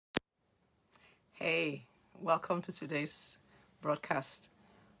Hey, welcome to today's broadcast.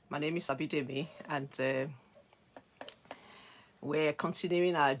 My name is Abidemi, and we're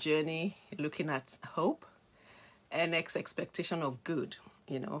continuing our journey looking at hope and expectation of good,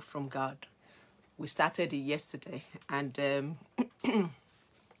 from God. We started it yesterday, and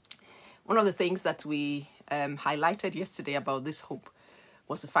one of the things that we highlighted yesterday about this hope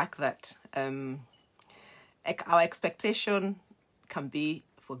was the fact that our expectation can be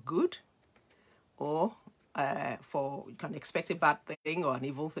for good, or you can expect a bad thing or an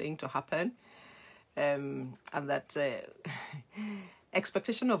evil thing to happen, and that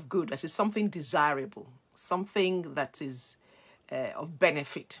expectation of good, that is something desirable, something that is of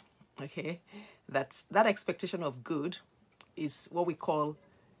benefit. Okay, that expectation of good is what we call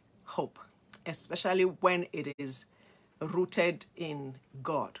hope, especially when it is rooted in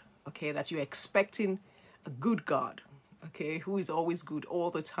God. Okay, that you're expecting a good God, okay, who is always good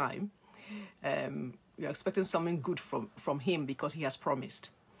all the time. You're expecting something good from him because he has promised.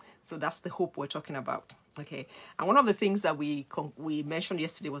 So that's the hope we're talking about. Okay, and one of the things that we mentioned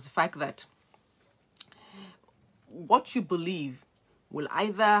yesterday was the fact that what you believe will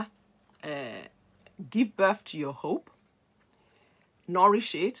either give birth to your hope,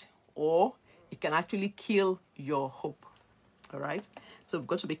 nourish it, or it can actually kill your hope. All right, so we've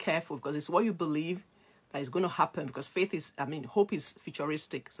got to be careful, because it's what you believe that is going to happen, because hope is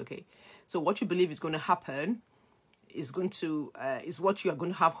futuristic. Okay, so what you believe is going to happen is what you are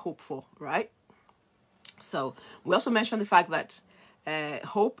going to have hope for, right? So we also mentioned the fact that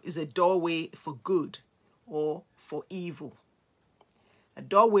hope is a doorway for good or for evil. A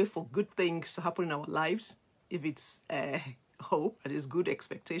doorway for good things to happen in our lives, if it's hope, that is good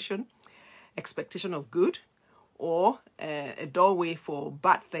expectation of good, or a doorway for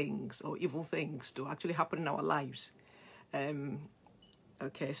bad things or evil things to actually happen in our lives.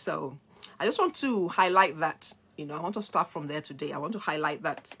 Okay, so I just want to highlight that. I want to start from there today. I want to highlight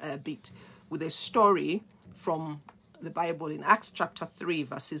that bit with a story from the Bible in Acts chapter 3,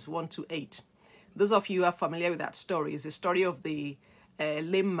 verses 1 to 8. Those of you who are familiar with that story, is the story of the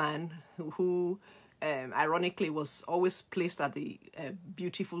lame man who ironically was always placed at the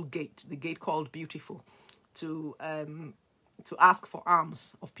beautiful gate, the gate called Beautiful, to ask for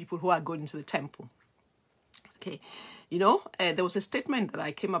alms of people who are going to the temple. Okay, there was a statement that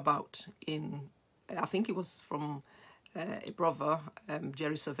I came about in, I think it was from a brother,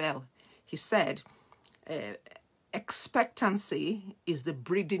 Jerry Savelle. He said, expectancy is the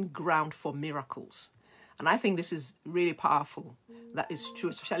breeding ground for miracles. And I think this is really powerful. That is true,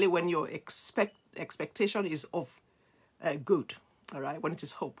 especially when your expectation is of good, all right, when it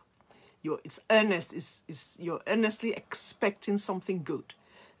is hope. You're earnestly expecting something good,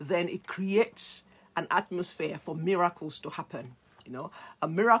 then it creates an atmosphere for miracles to happen. A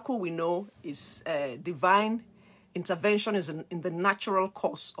miracle, we know, is divine intervention, is in the natural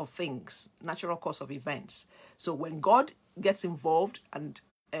course of things, natural course of events. So when God gets involved and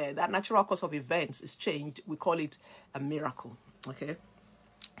that natural course of events is changed, we call it a miracle. Okay,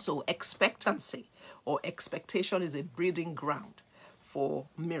 so expectancy or expectation is a breeding ground for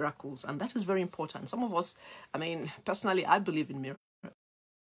miracles, and that is very important. Some of us, personally, I believe in miracles.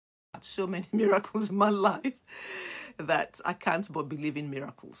 So many miracles in my life that I can't but believe in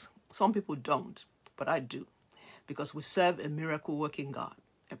miracles. Some people don't, but I do, because we serve a miracle working God,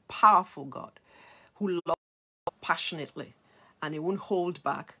 a powerful God who loves passionately, and he won't hold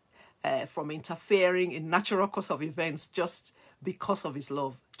back from interfering in natural course of events just because of his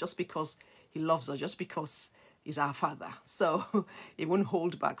love, just because he loves us, just because he's our Father. So he won't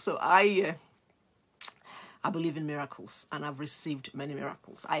hold back. So I believe in miracles, and I've received many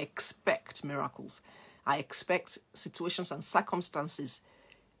miracles. I expect miracles. I expect situations and circumstances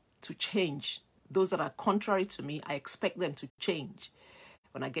to change. Those that are contrary to me, I expect them to change.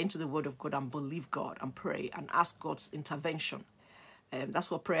 When I get into the Word of God and believe God and pray and ask God's intervention,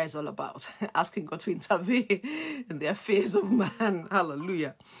 that's what prayer is all about. Asking God to intervene in the affairs of man.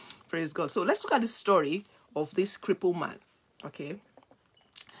 Hallelujah. Praise God. So let's look at the story of this crippled man. Okay.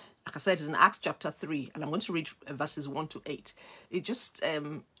 Like I said, it's in Acts chapter 3, and I'm going to read verses 1 to 8. It just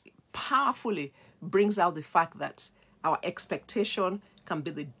powerfully brings out the fact that our expectation can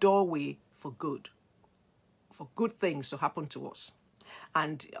be the doorway for good things to happen to us.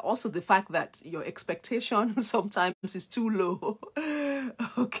 And also the fact that your expectation sometimes is too low.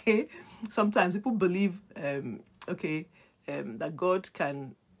 Okay, sometimes people believe, that God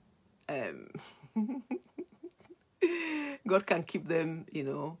can, God can keep them,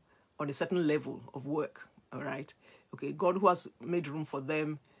 on a certain level of work. All right, okay, God who has made room for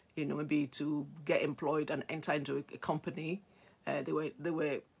them, maybe to get employed and enter into a company,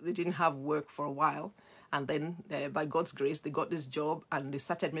 They didn't have work for a while, and then by God's grace they got this job, and they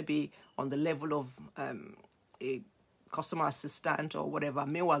started maybe on the level of a customer assistant or whatever.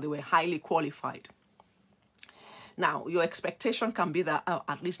 Meanwhile, they were highly qualified. Now, your expectation can be that, oh,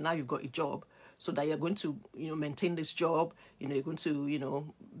 at least now you've got a job, so that you're going to, maintain this job, you're going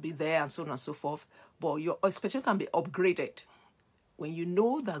to, be there and so on and so forth. But your expectation can be upgraded when you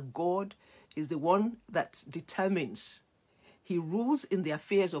know that God is the one that determines. He rules in the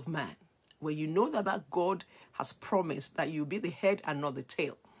affairs of man. When you know that God has promised that you'll be the head and not the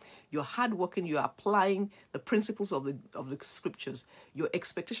tail. You're hardworking, you're applying the principles of the scriptures. Your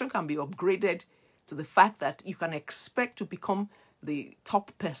expectation can be upgraded to the fact that you can expect to become the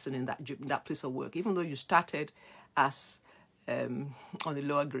top person in that place of work, even though you started as on the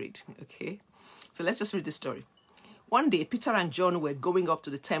lower grade. Okay, so let's just read this story. One day, Peter and John were going up to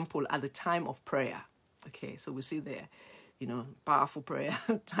the temple at the time of prayer. Okay, so we see there, powerful prayer.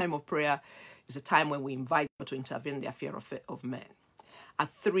 Time of prayer is a time when we invite God to intervene in the affair of men. At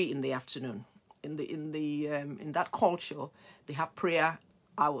 3 in the afternoon, in that culture, they have prayer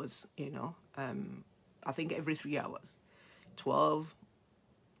hours. I think every 3 hours, 12,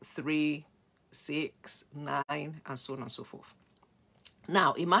 3, 6, 9, and so on and so forth.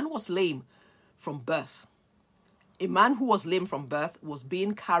 Now, a man was lame from birth. A man who was lame from birth was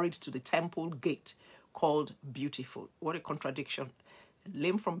being carried to the temple gate called Beautiful. What a contradiction.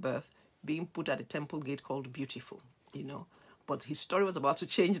 Lame from birth, being put at the temple gate called Beautiful, But his story was about to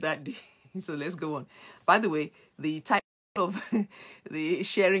change that day. So let's go on. By the way, the title of the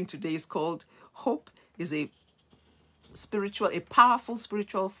sharing today is called Hope is a powerful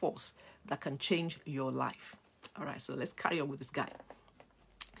spiritual force that can change your life. All right, so let's carry on with this guy.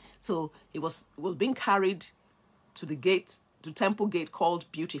 So he was being carried to the temple gate called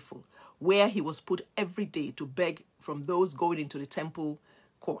Beautiful, where he was put every day to beg from those going into the temple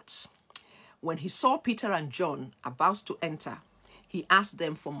courts. When he saw Peter and John about to enter, he asked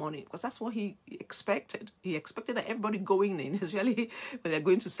them for money, because that's what he expected. He expected that everybody going in, especially when they're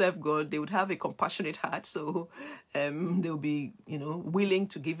going to serve God, they would have a compassionate heart. So they'll be, willing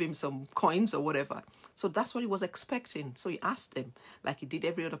to give him some coins or whatever. So that's what he was expecting. So he asked them like he did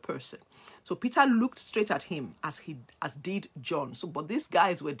every other person. So Peter looked straight at him as did John. But these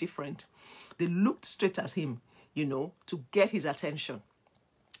guys were different. They looked straight at him, to get his attention.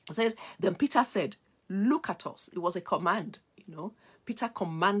 It says, then Peter said, look at us. It was a command, Peter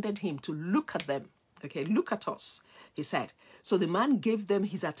commanded him to look at them. Okay, look at us, he said. So the man gave them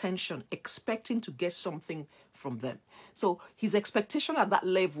his attention, expecting to get something from them. So his expectation at that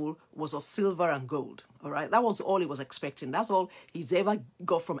level was of silver and gold. All right, that was all he was expecting. That's all he's ever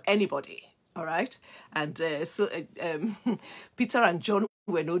got from anybody. All right, and Peter and John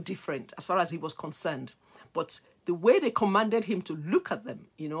were no different as far as he was concerned. But the way they commanded him to look at them,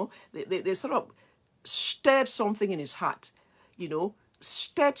 they sort of stirred something in his heart,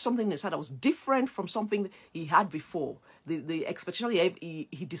 stirred something in his heart that was different from something he had before. The expectation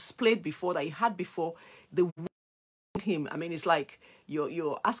he displayed before, that he had before, him. I mean, it's like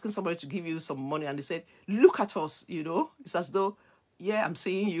you're asking somebody to give you some money and they said, look at us, It's as though, yeah, I'm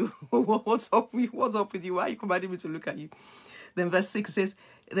seeing you. What's up with you? Why are you commanding me to look at you? Then verse 6 says,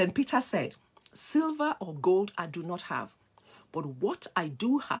 then Peter said, silver or gold I do not have, but what I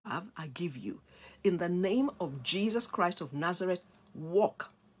do have, I give you. In the name of Jesus Christ of Nazareth, walk.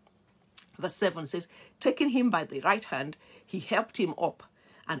 Verse 7 says, taking him by the right hand, he helped him up,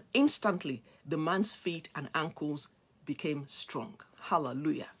 and instantly the man's feet and ankles became strong.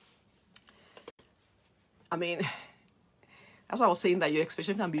 Hallelujah. I mean, that's why I was saying that your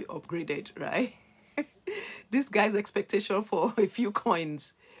expectation can be upgraded, right? This guy's expectation for a few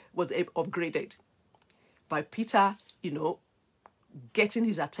coins was upgraded by Peter, getting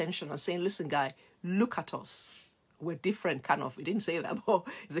his attention and saying, listen, guy, look at us. We're different, kind of. He didn't say that, but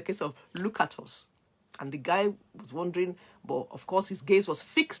it's a case of look at us. And the guy was wondering, but of course his gaze was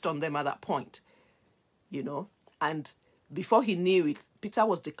fixed on them at that point, And before he knew it, Peter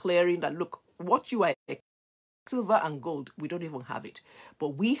was declaring that, look, what you are, silver and gold, we don't even have it. But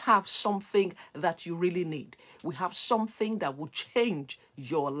we have something that you really need. We have something that will change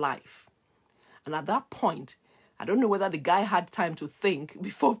your life. And at that point, I don't know whether the guy had time to think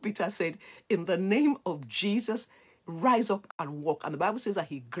before Peter said, in the name of Jesus, rise up and walk. And the Bible says that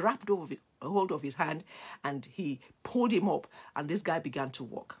he grabbed hold of his hand and he pulled him up, and this guy began to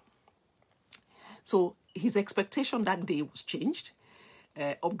walk. So his expectation that day was changed,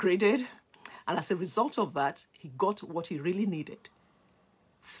 upgraded, and as a result of that, he got what he really needed.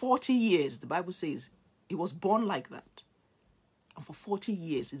 40 years, the Bible says, he was born like that. And for 40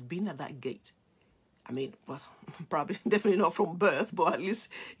 years, he's been at that gate. I mean, well, probably definitely not from birth, but at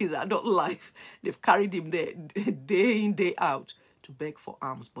least his adult life, they've carried him there day in, day out to beg for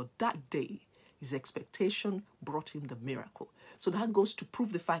alms. But that day, his expectation brought him the miracle. So that goes to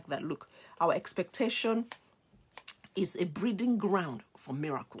prove the fact that, look, our expectation is a breeding ground for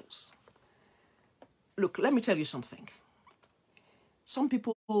miracles. Look, let me tell you something. Some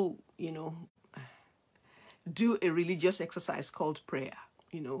people, do a religious exercise called prayer.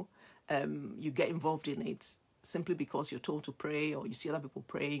 You get involved in it simply because you're told to pray, or you see other people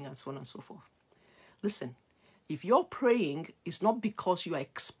praying, and so on and so forth. Listen, if you're praying is not because you are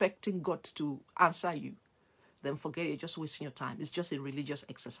expecting God to answer you, then forget it, you're just wasting your time. It's just a religious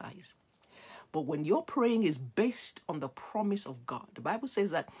exercise. But when your praying is based on the promise of God, the Bible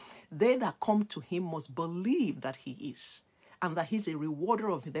says that they that come to him must believe that he is, and that he's a rewarder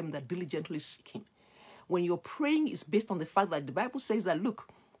of them that diligently seek him. When your praying is based on the fact that the Bible says that, look,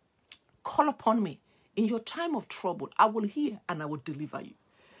 call upon me. In your time of trouble, I will hear and I will deliver you.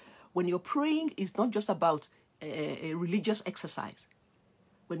 When your praying is not just about a religious exercise.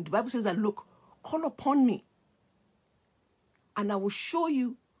 When the Bible says that, look, call upon me and I will show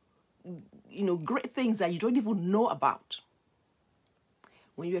you, great things that you don't even know about.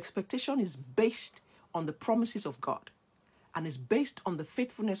 When your expectation is based on the promises of God and is based on the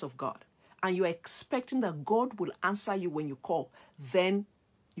faithfulness of God, and you're expecting that God will answer you when you call, then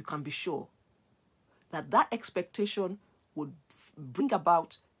you can be sure that that expectation would bring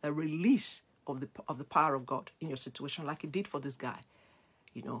about a release of the power of God in your situation, like it did for this guy,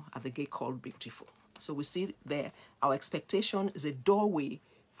 at the gate called Beautiful. So we see there, our expectation is a doorway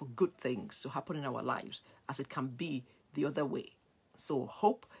for good things to happen in our lives, as it can be the other way. So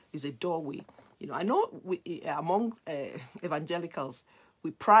hope is a doorway. I know among evangelicals,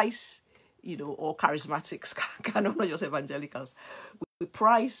 we price, or charismatics, not just evangelicals, we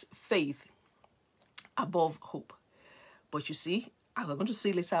price faith above hope. But you see, I'm going to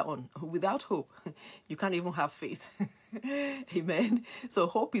say later on, without hope, you can't even have faith. Amen. So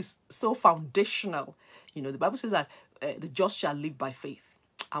hope is so foundational. The Bible says that the just shall live by faith.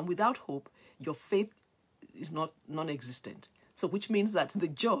 And without hope, your faith is non-existent. So which means that the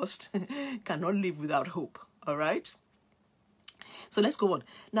just cannot live without hope. All right? So let's go on.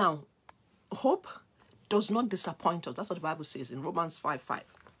 Now, hope does not disappoint us. That's what the Bible says in Romans 5:5.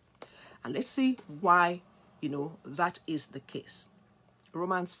 And let's see why, that is the case.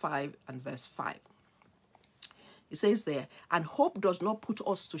 Romans 5 and verse 5. It says there, and hope does not put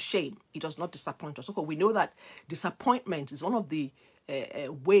us to shame. It does not disappoint us. Okay, we know that disappointment is one of the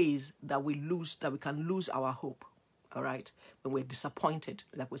ways that we can lose our hope. All right, when we're disappointed,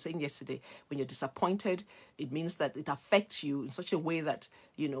 like we were saying yesterday, when you're disappointed, it means that it affects you in such a way that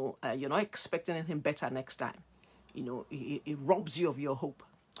you're not expecting anything better next time. It robs you of your hope.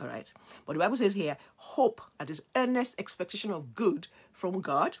 All right, but the Bible says here, hope, that is earnest expectation of good from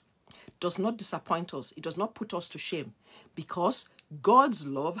God, does not disappoint us. It does not put us to shame, because God's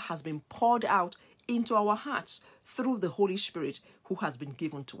love has been poured out into our hearts through the Holy Spirit who has been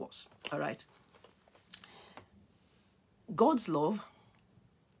given to us. All right. God's love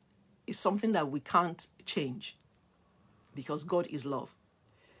is something that we can't change, because God is love.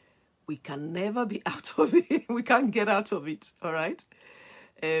 We can never be out of it. We can't get out of it. All right.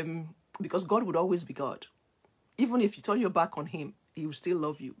 Because God would always be God. Even if you turn your back on him, he will still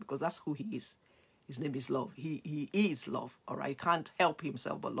love you, because that's who he is. His name is love. He is love. All right. He can't help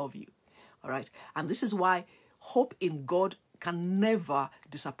himself but love you. All right. And this is why hope in God can never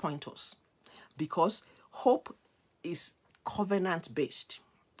disappoint us, because hope is covenant based.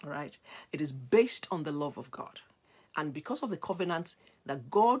 All right. It is based on the love of God. And because of the covenant that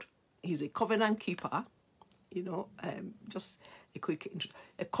God is a covenant keeper, just a quick intro.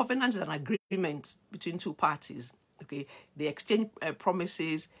 A covenant is an agreement between two parties. Okay, they exchange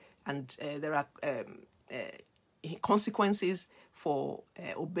promises, and there are consequences for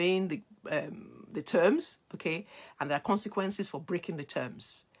obeying the terms. Okay, and there are consequences for breaking the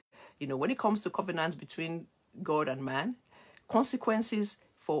terms. When it comes to covenants between God and man, consequences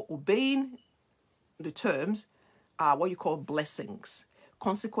for obeying the terms are what you call blessings.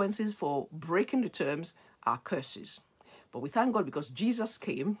 Consequences for breaking the terms are curses. But we thank God, because Jesus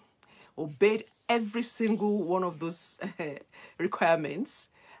came, obeyed every single one of those requirements,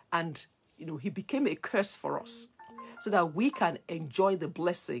 and he became a curse for us, so that we can enjoy the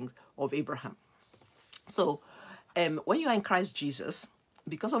blessings of Abraham. So when you are in Christ Jesus,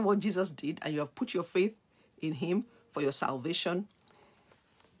 because of what Jesus did, and you have put your faith in him for your salvation,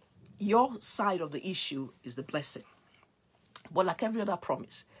 your side of the issue is the blessing. But like every other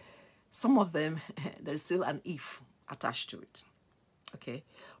promise, some of them, there's still an if attached to it. Okay?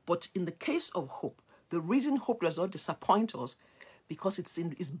 But in the case of hope, The reason hope does not disappoint us, because it's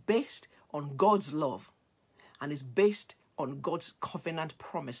based on God's love and it's based on God's covenant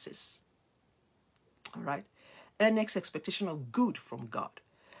promises. All right? Earnest expectation of good from God.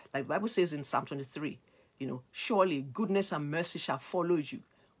 Like the Bible says in Psalm 23, surely goodness and mercy shall follow you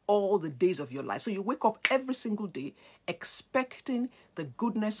all the days of your life. So you wake up every single day expecting the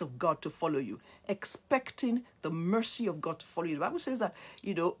goodness of God to follow you, expecting the mercy of God to follow you. The Bible says that,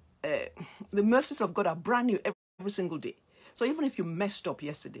 the mercies of God are brand new every single day. So even if you messed up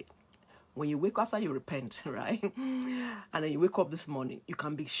yesterday, when you wake up after you repent, right? And then you wake up this morning, you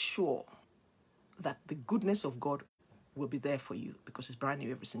can be sure that the goodness of God will be there for you because it's brand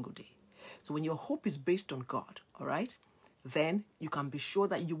new every single day. So when your hope is based on God, all right, then you can be sure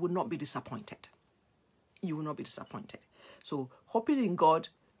that you will not be disappointed. You will not be disappointed. So hoping in God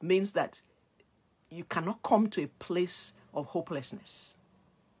means that you cannot come to a place of hopelessness.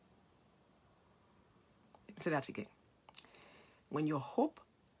 Say that again. When your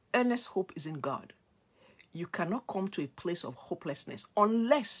earnest hope is in God, you cannot come to a place of hopelessness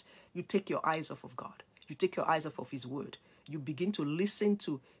unless you take your eyes off of God. You take your eyes off of his word. You begin to listen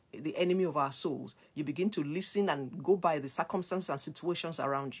to the enemy of our souls. You begin to listen and go by the circumstances and situations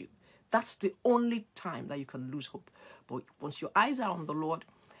around you. That's the only time that you can lose hope. But once your eyes are on the Lord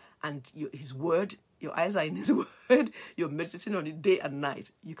and his word, your eyes are in his word, you're meditating on it day and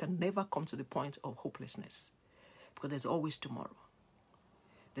night, you can never come to the point of hopelessness. Because there's always tomorrow.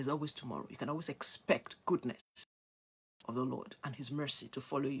 There's always tomorrow. You can always expect goodness of the Lord and his mercy to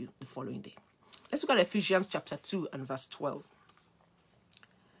follow you the following day. Let's look at Ephesians chapter 2 and verse 12.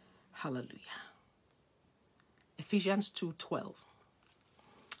 Hallelujah. Ephesians 2:12.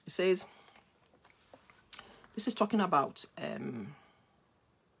 It says, this is talking about,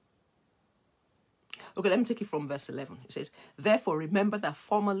 okay, let me take it from verse 11. It says, therefore remember that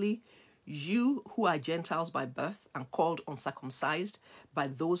formerly you who are Gentiles by birth and called uncircumcised by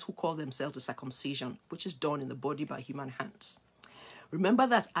those who call themselves the circumcision, which is done in the body by human hands. Remember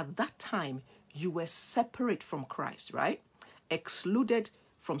that at that time you were separate from Christ, right? Excluded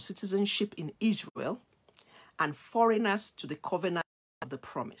from citizenship in Israel and foreigners to the covenant of the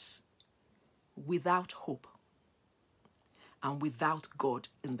promise, without hope and without God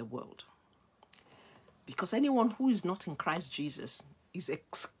in the world. Because anyone who is not in Christ Jesus is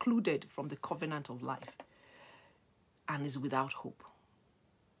excluded from the covenant of life and is without hope.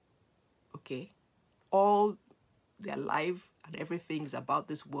 Okay? All their life and everything is about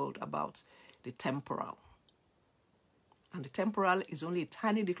this world, about the temporal. And the temporal is only a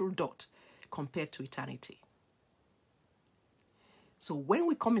tiny little dot compared to eternity. So when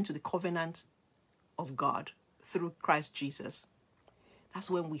we come into the covenant of God through Christ Jesus, that's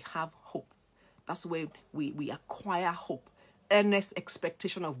when we have hope. That's when we acquire hope, earnest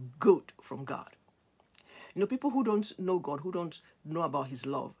expectation of good from God. People who don't know God, who don't know about his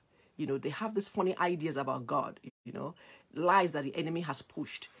love, they have these funny ideas about God, lies that the enemy has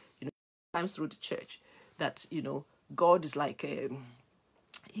pushed, times through the church, that, God is like a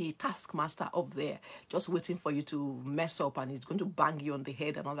taskmaster up there, just waiting for you to mess up and he's going to bang you on the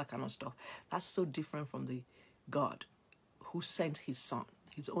head and all that kind of stuff. That's so different from the God who sent his son,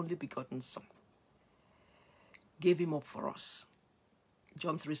 his only begotten son, gave him up for us.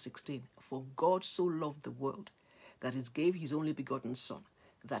 John 3:16, for God so loved the world that he gave his only begotten son,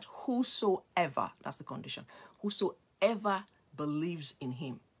 that whosoever, that's the condition, whosoever believes in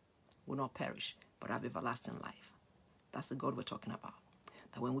him will not perish, but have everlasting life. That's the God we're talking about.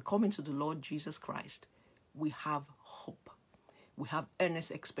 That when we come into the Lord Jesus Christ, we have hope. We have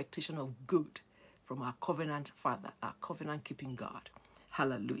earnest expectation of good from our covenant Father, our covenant-keeping God.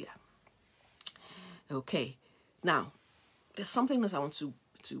 Hallelujah. Okay. Now, there's something else I want to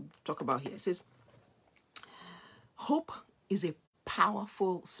talk about here. It says, hope is a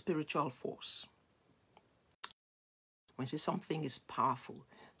powerful spiritual force. When you say something is powerful,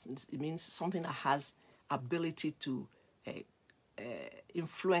 it means something that has ability to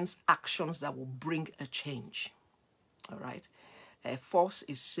influence actions that will bring a change. All right. Force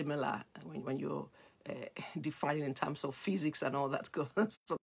is similar when you're defining in terms of physics and all that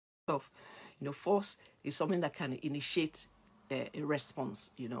stuff. Force is something that can initiate a response.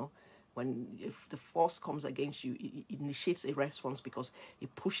 If the force comes against you, it initiates a response because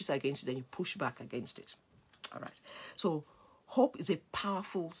it pushes against you, then you push back against it. All right. So hope is a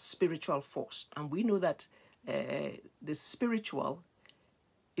powerful spiritual force, and we know that the spiritual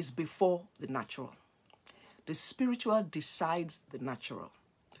is before the natural. The spiritual decides the natural,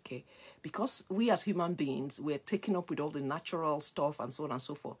 okay? Because we as human beings, we're taken up with all the natural stuff and so on and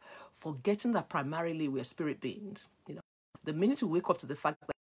so forth, forgetting that primarily we're spirit beings. The minute we wake up to the fact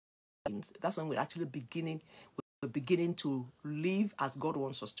that that's when we're beginning to live as God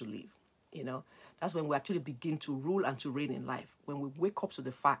wants us to live. You know, that's when we actually begin to rule and to reign in life. When we wake up to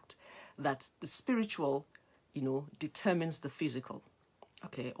the fact that the spiritual, you know, determines the physical,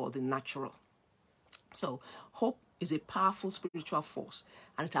 okay, or the natural. So hope is a powerful spiritual force,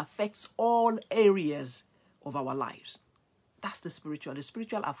 and it affects all areas of our lives. That's the spiritual. The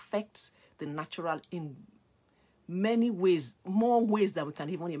spiritual affects the natural in many ways, more ways than we can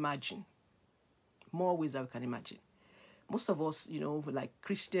even imagine. More ways than we can imagine. Most of us, you know, like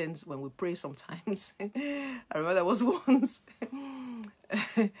Christians, when we pray sometimes, I remember there was once,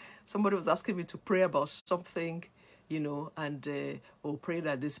 somebody was asking me to pray about something, you know, and, pray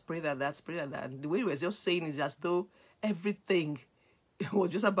that this, pray that that, pray that that. And the way we were just saying is as though everything was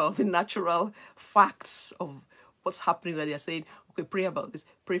just about the natural facts of what's happening, that they're saying, okay, pray about this,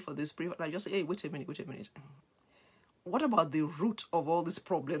 pray for this, pray for that. And I just say, hey, wait a minute. What about the root of all these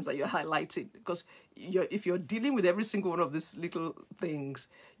problems that you're highlighting? Because if you're dealing with every single one of these little things,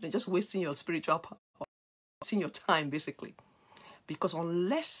 you're just wasting your spiritual power, wasting your time, basically. Because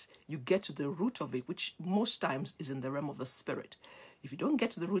unless you get to the root of it, which most times is in the realm of the spirit, if you don't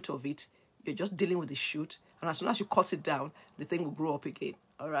get to the root of it, you're just dealing with the shoot. And as soon as you cut it down, the thing will grow up again.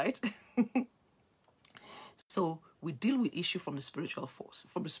 All right? So we deal with issue from the spiritual force,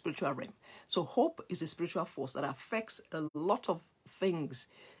 from the spiritual realm. So hope is a spiritual force that affects a lot of things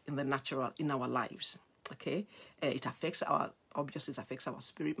in the natural, in our lives. Okay, it affects obviously it affects our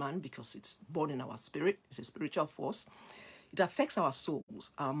spirit man, because it's born in our spirit. It's a spiritual force. It affects our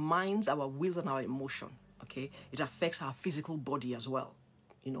souls, our minds, our wills, and our emotion. Okay, it affects our physical body as well.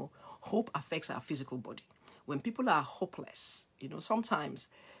 You know, hope affects our physical body. When people are hopeless, you know, sometimes,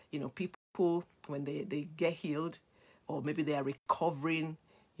 you know, people, when they get healed, or maybe they are recovering,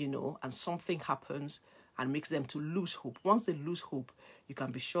 you know, and something happens and makes them to lose hope. Once they lose hope, you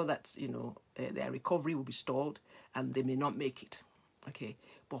can be sure that, you know, their recovery will be stalled and they may not make it. Okay,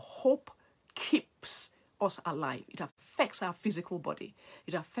 but hope keeps us alive. It affects our physical body.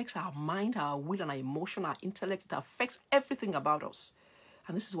 It affects our mind, our will, and our emotion, our intellect. It affects everything about us.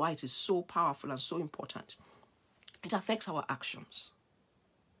 And this is why it is so powerful and so important. It affects our actions.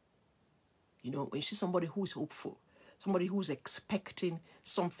 You know, when you see somebody who is hopeful, somebody who's expecting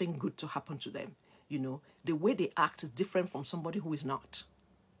something good to happen to them, you know, the way they act is different from somebody who is not.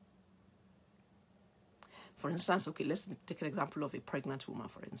 For instance, okay, let's take an example of a pregnant woman,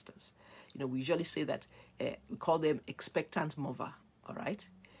 for instance. You know, we usually say that we call them expectant mother, all right?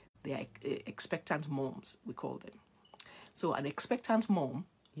 They are expectant moms, we call them. So an expectant mom,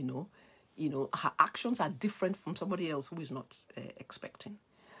 you know, her actions are different from somebody else who is not expecting.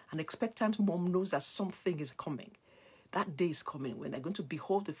 An expectant mom knows that something is coming. That day is coming when they're going to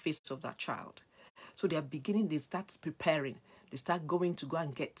behold the face of that child. So they start preparing. They start going to go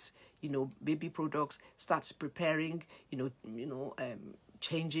and get, you know, baby products, starts preparing,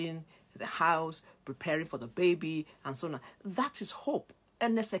 changing the house, preparing for the baby, and so on. That is hope,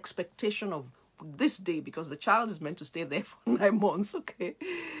 earnest expectation of this day, because the child is meant to stay there for 9 months, okay?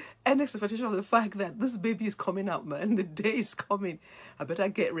 Earnest expectation of the fact that this baby is coming out, man. The day is coming. I better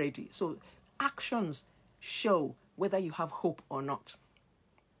get ready. So actions show whether you have hope or not.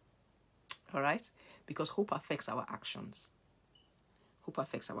 All right? Because hope affects our actions. Hope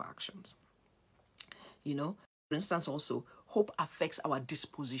affects our actions. You know, for instance, also, hope affects our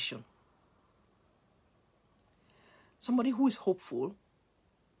disposition. Somebody who is hopeful,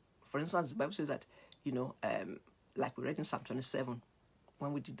 for instance, the Bible says that, you know, like we read in Psalm 27,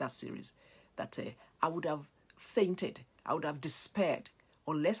 when we did that series, that I would have fainted, I would have despaired,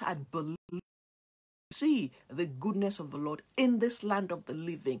 unless I'd believed, see the goodness of the Lord in this land of the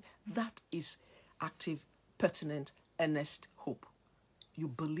living. That is active, pertinent, earnest hope. You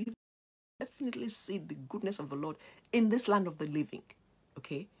believe, definitely see the goodness of the Lord in this land of the living,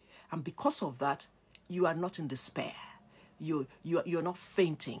 okay? And because of that, you are not in despair. You're not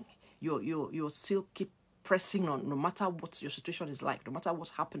fainting. You're still keep pressing on, no matter what your situation is like, no matter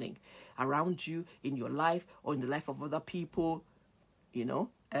what's happening around you in your life or in the life of other people, you know.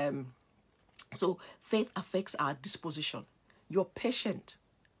 So faith affects our disposition. You're patient.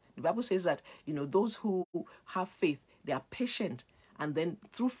 The Bible says that, you know, those who have faith, they are patient, and then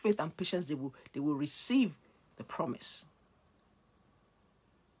through faith and patience, they will receive the promise.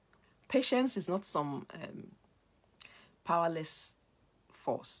 Patience is not some powerless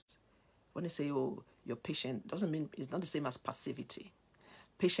force. When they say, oh, you're patient, doesn't mean, it's not the same as passivity.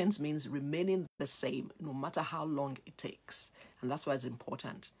 Patience means remaining the same no matter how long it takes. And that's why it's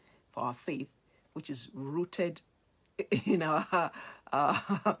important for our faith, which is rooted in our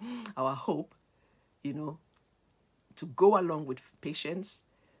hope, you know, to go along with patience,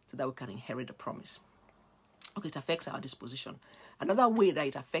 so that we can inherit the promise. Okay, it affects our disposition. Another way that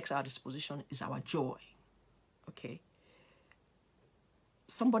it affects our disposition is our joy. Okay.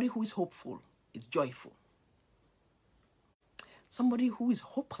 Somebody who is hopeful is joyful. Somebody who is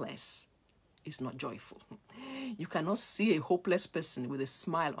hopeless is not joyful. You cannot see a hopeless person with a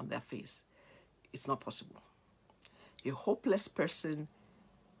smile on their face. It's not possible. A hopeless person,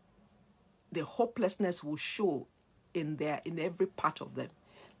 the hopelessness will show in every part of them.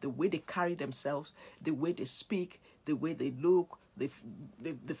 The way they carry themselves, the way they speak, the way they look,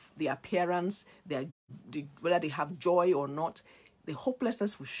 the appearance, whether they have joy or not, the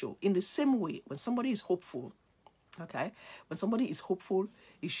hopelessness will show. In the same way, when somebody is hopeful, okay, when somebody is hopeful,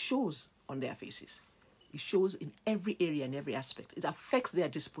 it shows on their faces. It shows in every area and every aspect. It affects their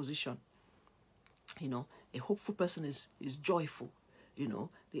disposition. You know, a hopeful person is joyful. You know,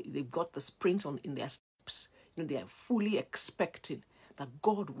 they've got the sprint in their steps. You know, they are fully expecting that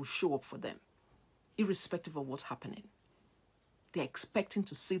God will show up for them, irrespective of what's happening. They're expecting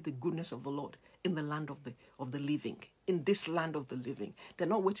to see the goodness of the Lord in the land of the living, in this land of the living. They're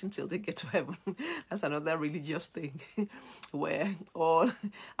not waiting till they get to heaven. That's another religious thing, where all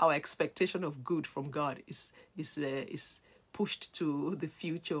our expectation of good from God is pushed to the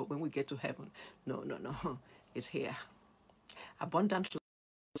future when we get to heaven. No. It's here. Abundant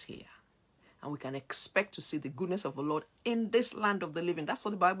life is here. And we can expect to see the goodness of the Lord in this land of the living. That's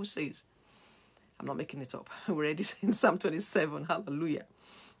what the Bible says. I'm not making it up. We're already in Psalm 27. Hallelujah.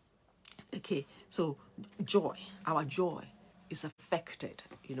 Okay, so joy, our joy is affected,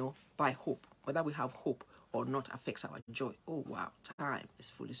 you know, by hope. Whether we have hope or not affects our joy. Oh, wow, time is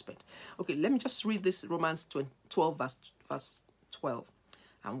fully spent. Okay, let me just read this Romans 12, verse 12.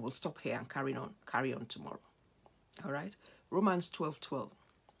 And we'll stop here and carry on tomorrow. All right, Romans 12:12.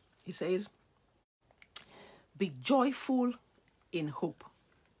 He says, be joyful in hope,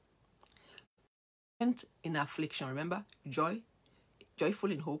 patient in affliction. Remember,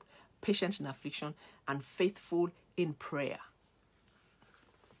 joyful in hope, patient in affliction, and faithful in prayer.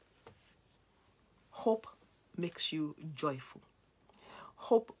 Hope makes you joyful.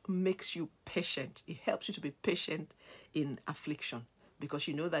 Hope makes you patient. It helps you to be patient in affliction because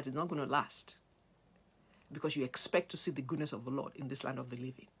you know that it's not going to last. Because you expect to see the goodness of the Lord in this land of the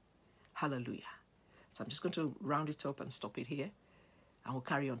living. Hallelujah. So I'm just going to round it up and stop it here. And we'll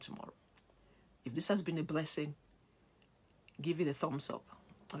carry on tomorrow. If this has been a blessing, give it a thumbs up.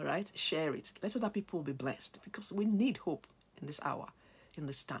 All right? Share it. Let other people be blessed. Because we need hope in this hour, in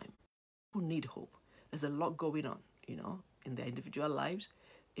this time. People need hope. There's a lot going on, you know, in their individual lives,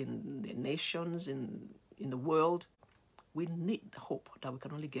 in their nations, in the world. We need hope that we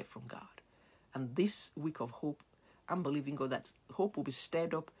can only get from God. And this week of hope, I'm believing God that hope will be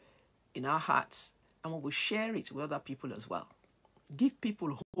stirred up in our hearts and we will share it with other people as well. Give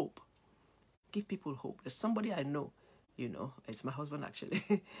people hope. Give people hope. There's somebody I know, you know, it's my husband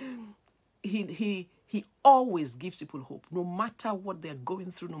actually. He always gives people hope, no matter what they're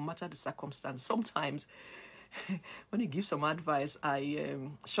going through, no matter the circumstance. Sometimes when he gives some advice, I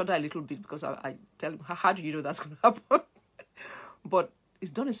shudder a little bit because I tell him, how do you know that's going to happen? But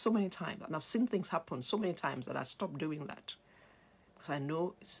he's done it so many times, and I've seen things happen so many times that I stopped doing that. Because I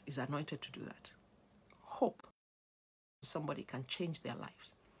know he's anointed to do that. Hope somebody can change their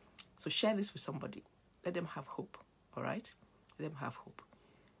lives. So share this with somebody. Let them have hope, all right? Let them have hope,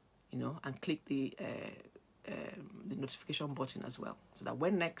 you know, and click the notification button as well. So that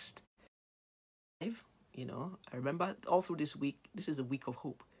when next live, you know, I remember all through this week, this is a week of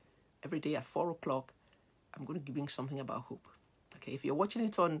hope. Every day at 4 o'clock, I'm going to be giving something about hope. Okay, if you're watching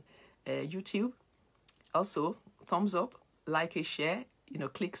it on YouTube, also thumbs up, like and share, you know,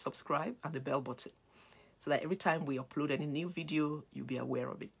 click subscribe and the bell button so that every time we upload any new video, you'll be aware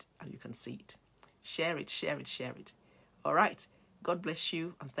of it and you can see it. Share it, share it, share it. All right, God bless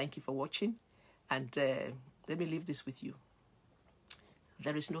you and thank you for watching. And let me leave this with you.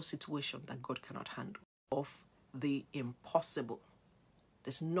 There is no situation that God cannot handle. Of the impossible,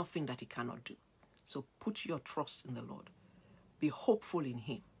 there's nothing that he cannot do. So put your trust in the Lord. Be hopeful in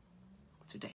him today.